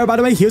this Torterra, by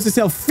the way, heals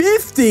itself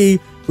 50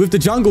 with the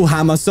Jungle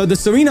Hammer. So the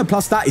Tsareena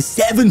plus that is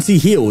 70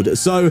 healed.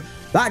 So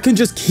that can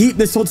just keep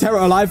this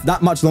Torterra alive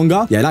that much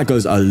longer. Yeah, that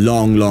goes a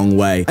long, long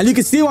way. And you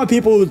can see why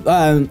people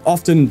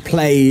often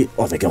play...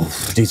 Oh, they go,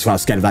 jeez, I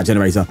was scared of that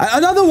generator.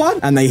 Another one.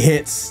 And they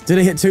hit... Did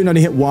they hit 2? No, they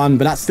hit 1.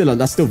 But that's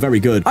still very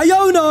good.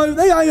 Iono!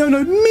 They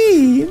Iono'd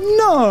me!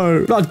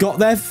 No! Blood got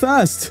there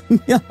first.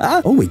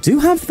 Oh, we do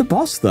have the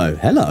boss, though.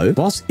 Hello.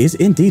 Boss is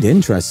indeed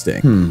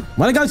interesting.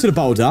 When I go to the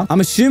boulder, I'm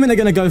assuming they're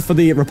going to go for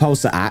the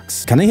repulsor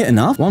axe. Can they hit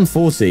enough?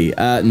 140.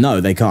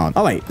 No, they can't.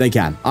 Oh, wait, they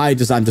can. I'm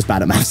just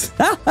bad at maths.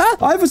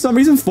 I, for some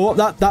reason, thought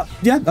that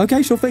yeah,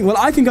 okay, sure thing. Well,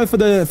 I can go for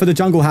the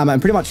jungle hammer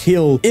and pretty much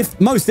heal if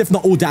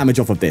not all damage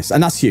off of this,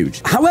 and that's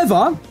huge.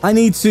 However, I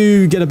need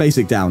to get a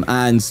basic down,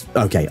 and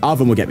okay,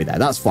 Arven will get me there.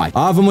 That's fine.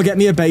 Arven will get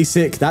me a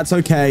basic. That's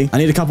okay. I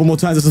need a couple more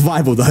turns of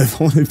survival though if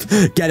I want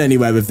to get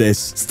anywhere with this.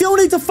 Still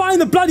need to find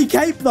the bloody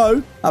cape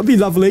though. That'd be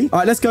lovely. All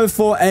right, let's go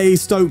for a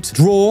stoked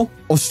draw.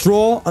 Or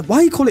straw. Why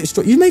do you call it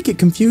straw? You make it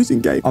confusing,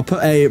 game. I'll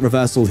put a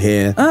reversal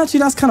here. Actually,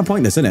 that's kind of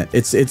pointless, isn't it?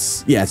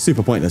 It's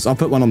super pointless. I'll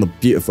put one on the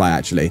Beautifly,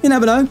 actually. You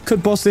never know.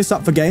 Could boss this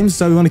up for games,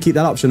 so we want to keep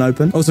that option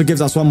open. Also gives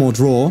us one more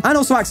draw. And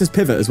also acts as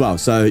pivot as well.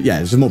 So, yeah,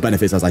 there's just more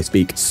benefits as I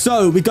speak.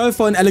 So, we go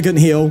for an elegant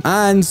heal.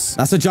 And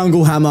that's a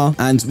jungle hammer.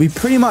 And we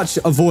pretty much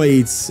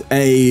avoid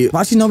a... Well,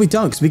 actually, no, we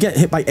don't, because we get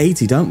hit by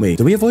 80, don't we?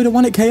 Do we avoid a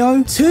 1-hit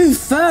KO?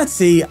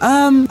 230.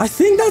 I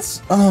think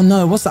that's... Oh,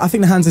 no. What's that? I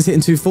think the hands is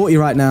hitting 240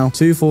 right now.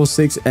 2, 4,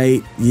 6,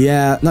 8...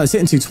 Yeah, no, it's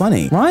hitting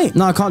 220, right?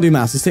 No, I can't do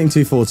maths. It's hitting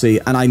 240,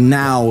 and I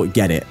now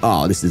get it.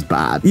 Oh, this is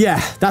bad.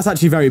 Yeah, that's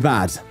actually very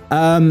bad.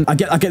 I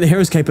get the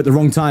Hero's Cape at the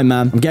wrong time,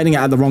 man. I'm getting it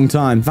at the wrong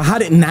time. If I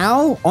had it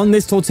now on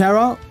this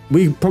Torterra,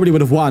 we probably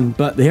would have won,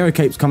 but the Hero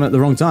Cape's coming at the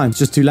wrong time. It's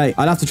just too late.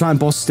 I'd have to try and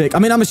boss stick. I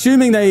mean, I'm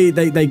assuming they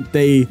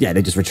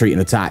just retreat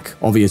and attack,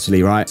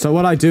 obviously, right? So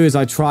what I do is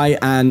I try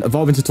and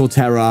evolve into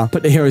Torterra,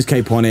 put the Hero's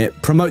Cape on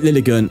it, promote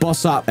Lilligant,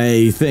 boss up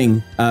a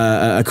thing,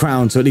 a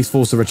crown to at least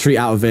force a retreat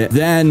out of it,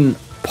 then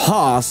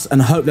pass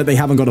and hope that they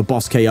haven't got a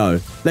boss KO.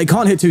 They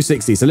can't hit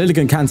 260, so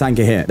Lilligant can tank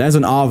a hit. There's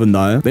an Arven,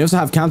 though. They also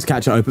have Counter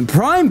Catcher open.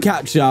 Prime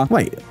Catcher.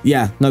 Wait,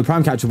 yeah, no,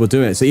 Prime Catcher will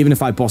do it. So even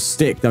if I boss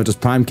stick, they'll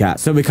just Prime Catch.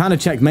 So we're kind of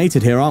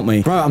checkmated here, aren't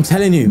we? Bro, I'm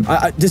telling you,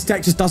 this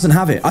deck just doesn't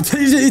have it. I tell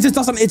you, it just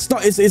doesn't.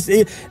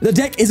 The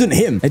deck isn't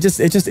him. It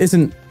just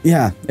isn't.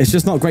 Yeah, it's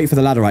just not great for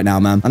the ladder right now,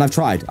 man. And I've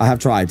tried. I have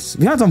tried.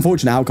 We had an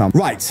unfortunate outcome.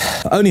 Right.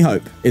 Only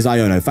hope is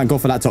Iono. Thank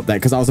God for that top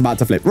deck, because I was about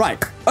to flip.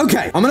 Right.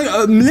 Okay. I'm going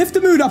to lift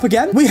the mood up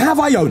again. We have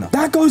Iono.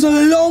 That goes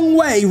a long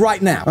way right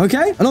now.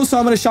 Okay. And also,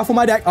 I'm going to shuffle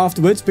my deck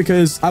afterwards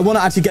because I want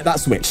to actually get that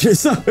switch.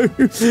 So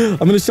I'm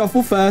going to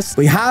shuffle first.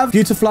 We have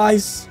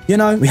Beautiflies. You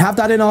know, we have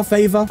that in our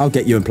favor. I'll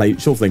get you in play.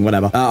 Sure thing.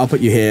 Whatever. I'll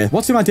put you here.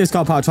 What's in my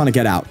discard pile trying to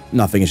get out?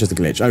 Nothing. It's just a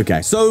glitch.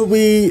 Okay. So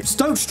we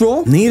Stoke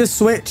Straw. Need a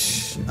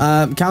switch.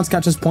 Counter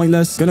Catcher's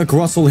pointless. Gonna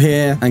Grotle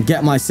here and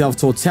get myself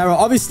Torterra.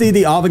 Obviously,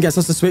 the Arven gets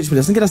us the switch, but it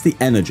doesn't get us the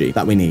energy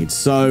that we need.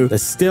 So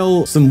there's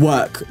still some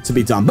work to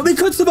be done, but we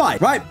could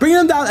survive, right? Bringing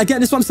them down. Again,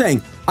 this is what I'm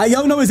saying.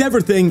 Iono is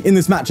everything in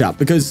this matchup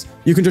because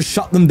you can just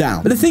shut them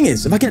down. But the thing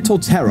is, if I get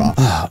Torterra,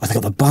 I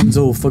got the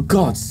bundle, for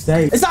God's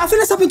sake. I think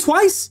that's happened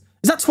twice.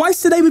 Is that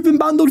twice today we've been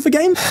bundled for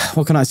game?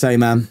 What can I say,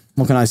 man?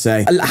 what can I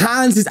say?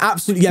 Hands is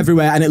absolutely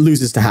everywhere and it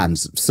loses to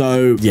hands.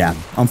 So yeah,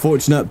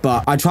 unfortunate,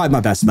 but I tried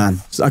my best, man.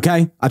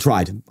 Okay, I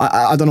tried.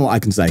 I don't know what I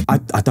can say. I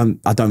don't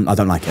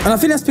like it. And I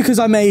think that's because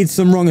I made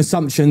some wrong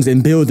assumptions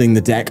in building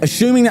the deck,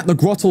 assuming that the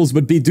Grotles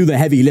would do the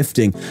heavy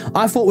lifting.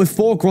 I thought with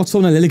 4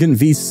 Grotle and Lilligant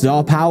V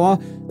ASR power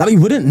that we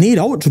wouldn't need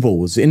Ultra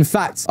Balls. In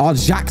fact, our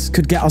Jacq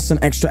could get us some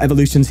extra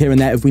evolutions here and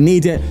there if we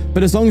need it,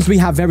 but as long as we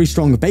have very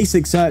strong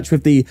basic search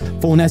with the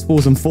 4 Nest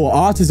Balls and 4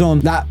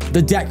 Artazon, that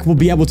the deck will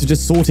be able to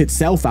just sort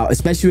itself out,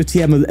 especially with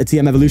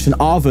TM evolution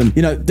Arven.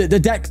 You know, the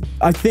deck,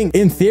 I think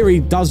in theory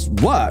does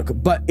work,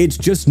 but it's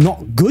just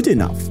not good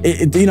enough.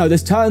 You know,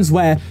 there's turns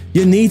where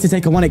you need to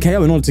take a 1-hit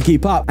KO in order to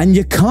keep up, and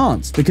you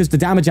can't because the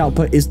damage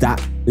output is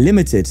that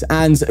limited.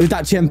 And with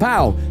that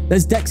PAL,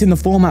 there's decks in the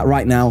format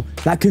right now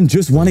that can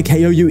just 1-hit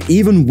KO you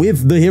even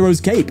with the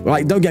hero's cape.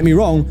 Like, don't get me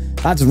wrong,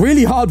 that's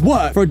really hard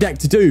work for a deck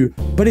to do,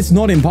 but it's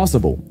not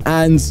impossible.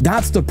 And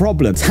that's the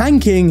problem.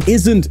 Tanking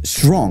isn't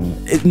strong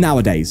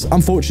nowadays,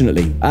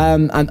 unfortunately.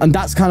 And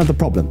that's kind of the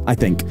problem, I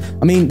think.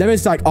 I mean, there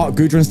is like Arc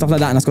Gudra and stuff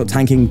like that, and that's got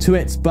tanking to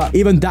it, but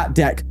even that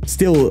deck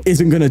still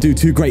isn't going to do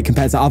too great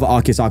compared to other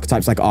Arceus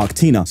archetypes like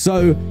Arctina.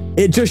 So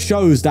it just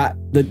shows that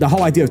the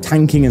whole idea of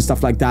tanking and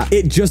stuff like that,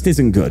 it just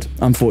isn't good,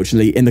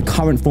 unfortunately, in the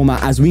current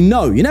format as we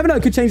know. You never know,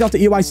 it could change after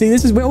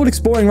EYC. We're all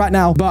exploring right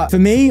now. But for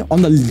me,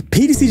 on the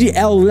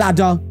PTCGL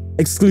ladder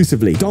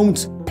exclusively,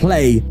 don't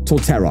play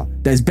Torterra.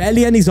 There's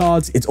barely any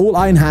Zards. It's all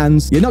Iron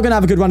Hands. You're not going to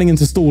have a good running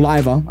into stall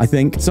either, I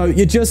think. So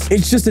it's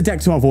just a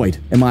deck to avoid,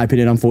 in my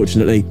opinion,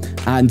 unfortunately.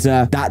 And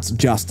that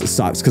just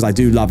sucks because I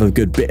do love a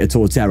good bit of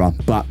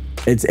Torterra, but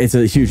it's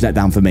a huge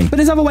letdown for me. But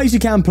there's other ways you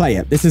can play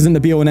it. This isn't the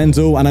be all and end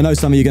all, and I know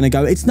some of you are going to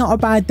go, it's not a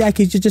bad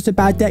deck, it's just a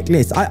bad deck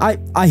list.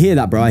 I hear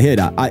that, bro. I hear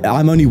that.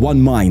 I'm only one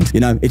mind,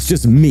 you know? It's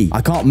just me. I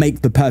can't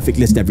make the perfect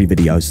list every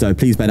video, so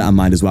please bear that in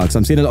mind as well, because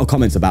I'm seeing a lot of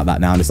comments about that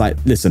now, and it's like,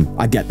 listen,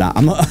 I get that.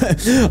 I'm not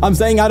I'm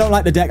saying I don't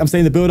like the deck. I'm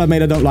saying the build I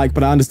made I don't like,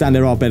 but I understand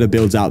there are better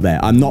builds out there.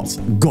 I'm not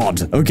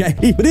God, okay?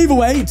 But either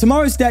way,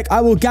 tomorrow's deck,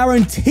 I will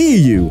guarantee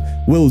you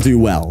will do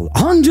well.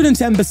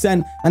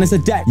 110%, and it's a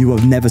deck you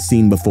have never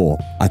seen before.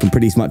 I can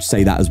pretty much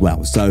say that as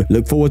well. So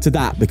look forward to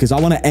that because I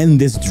want to end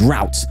this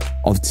drought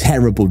of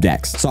terrible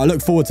decks. So I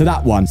look forward to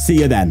that one. See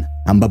you then.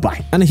 And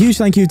bye-bye. And a huge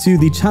thank you to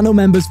the channel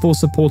members for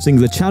supporting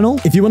the channel.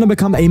 If you want to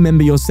become a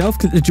member yourself,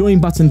 click the join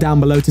button down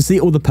below to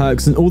see all the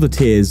perks and all the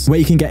tiers where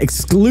you can get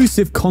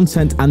exclusive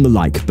content and the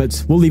like.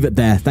 But we'll leave it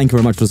there. Thank you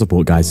very much for the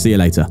support, guys. See you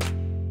later.